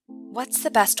What's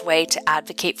the best way to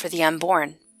advocate for the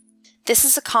unborn? This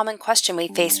is a common question we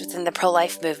face within the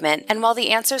pro-life movement, and while the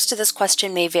answers to this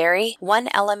question may vary, one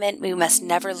element we must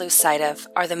never lose sight of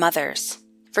are the mothers.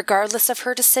 Regardless of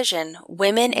her decision,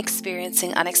 women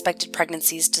experiencing unexpected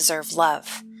pregnancies deserve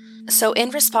love. So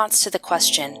in response to the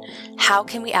question, how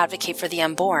can we advocate for the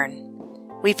unborn?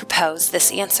 We propose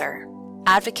this answer: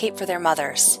 advocate for their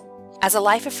mothers. As a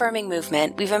life-affirming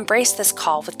movement, we've embraced this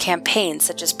call with campaigns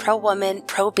such as Pro-Woman,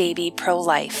 Pro-Baby,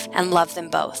 Pro-Life, and Love Them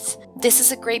Both. This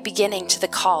is a great beginning to the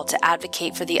call to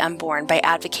advocate for the unborn by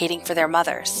advocating for their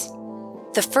mothers.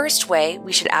 The first way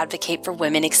we should advocate for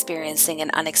women experiencing an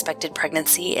unexpected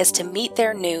pregnancy is to meet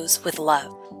their news with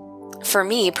love. For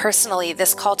me, personally,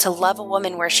 this call to love a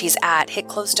woman where she's at hit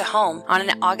close to home on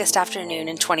an August afternoon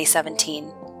in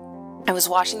 2017. I was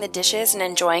washing the dishes and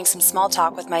enjoying some small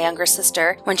talk with my younger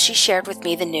sister when she shared with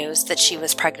me the news that she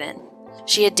was pregnant.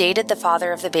 She had dated the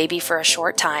father of the baby for a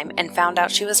short time and found out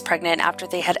she was pregnant after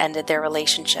they had ended their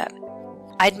relationship.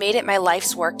 I'd made it my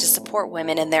life's work to support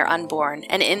women in their unborn,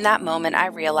 and in that moment I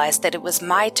realized that it was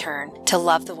my turn to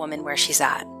love the woman where she's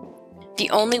at.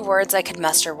 The only words I could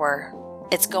muster were,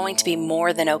 "It's going to be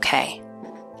more than okay."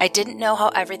 I didn't know how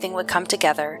everything would come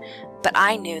together, but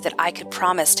I knew that I could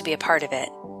promise to be a part of it,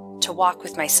 to walk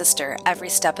with my sister every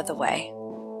step of the way.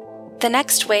 The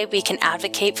next way we can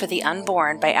advocate for the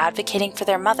unborn by advocating for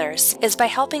their mothers is by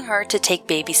helping her to take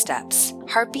baby steps.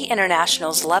 Heartbeat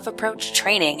International's Love Approach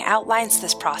training outlines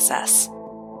this process.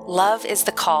 Love is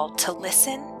the call to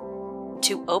listen,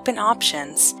 to open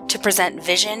options, to present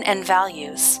vision and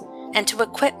values, and to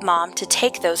equip mom to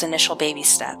take those initial baby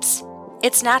steps.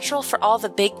 It's natural for all the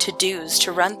big to-dos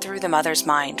to run through the mother's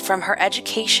mind, from her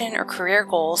education or career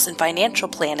goals and financial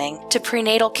planning to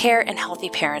prenatal care and healthy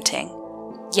parenting.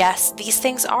 Yes, these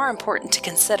things are important to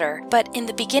consider, but in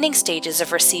the beginning stages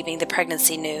of receiving the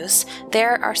pregnancy news,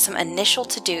 there are some initial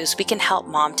to-dos we can help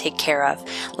mom take care of,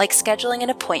 like scheduling an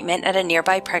appointment at a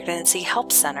nearby pregnancy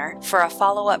help center for a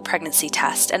follow-up pregnancy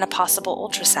test and a possible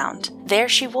ultrasound. There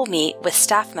she will meet with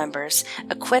staff members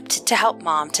equipped to help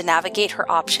mom to navigate her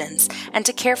options and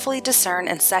to carefully discern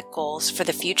and set goals for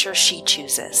the future she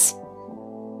chooses.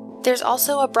 There's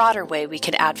also a broader way we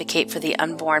can advocate for the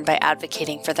unborn by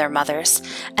advocating for their mothers,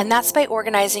 and that's by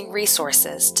organizing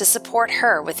resources to support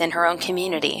her within her own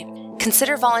community.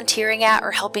 Consider volunteering at or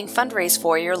helping fundraise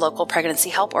for your local pregnancy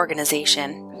help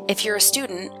organization. If you're a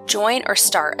student, join or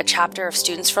start a chapter of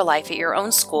Students for Life at your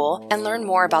own school and learn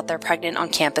more about their Pregnant on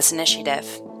Campus initiative.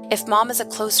 If mom is a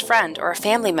close friend or a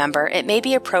family member, it may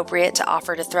be appropriate to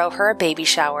offer to throw her a baby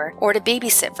shower or to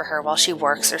babysit for her while she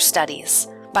works or studies.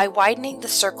 By widening the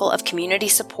circle of community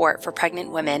support for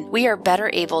pregnant women, we are better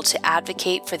able to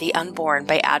advocate for the unborn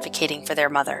by advocating for their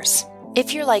mothers.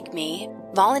 If you're like me,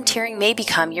 volunteering may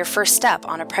become your first step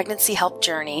on a pregnancy help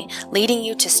journey, leading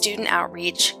you to student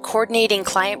outreach, coordinating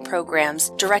client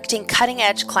programs, directing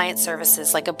cutting-edge client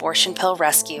services like abortion pill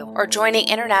rescue, or joining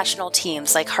international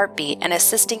teams like Heartbeat and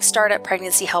assisting startup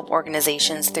pregnancy help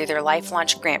organizations through their Life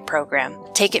Launch Grant program.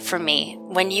 Take it from me,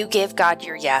 when you give God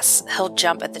your yes, He'll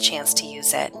jump at the chance to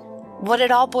use it. What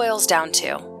it all boils down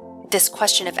to, this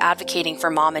question of advocating for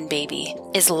mom and baby,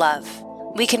 is love.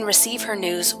 We can receive her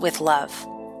news with love.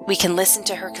 We can listen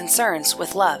to her concerns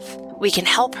with love. We can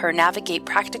help her navigate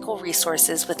practical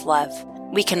resources with love.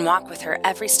 We can walk with her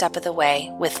every step of the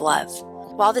way with love.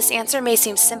 While this answer may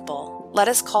seem simple, let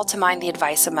us call to mind the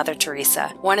advice of Mother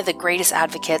Teresa, one of the greatest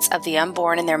advocates of the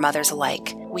unborn and their mothers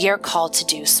alike. We are called to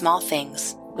do small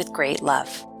things with great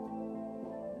love.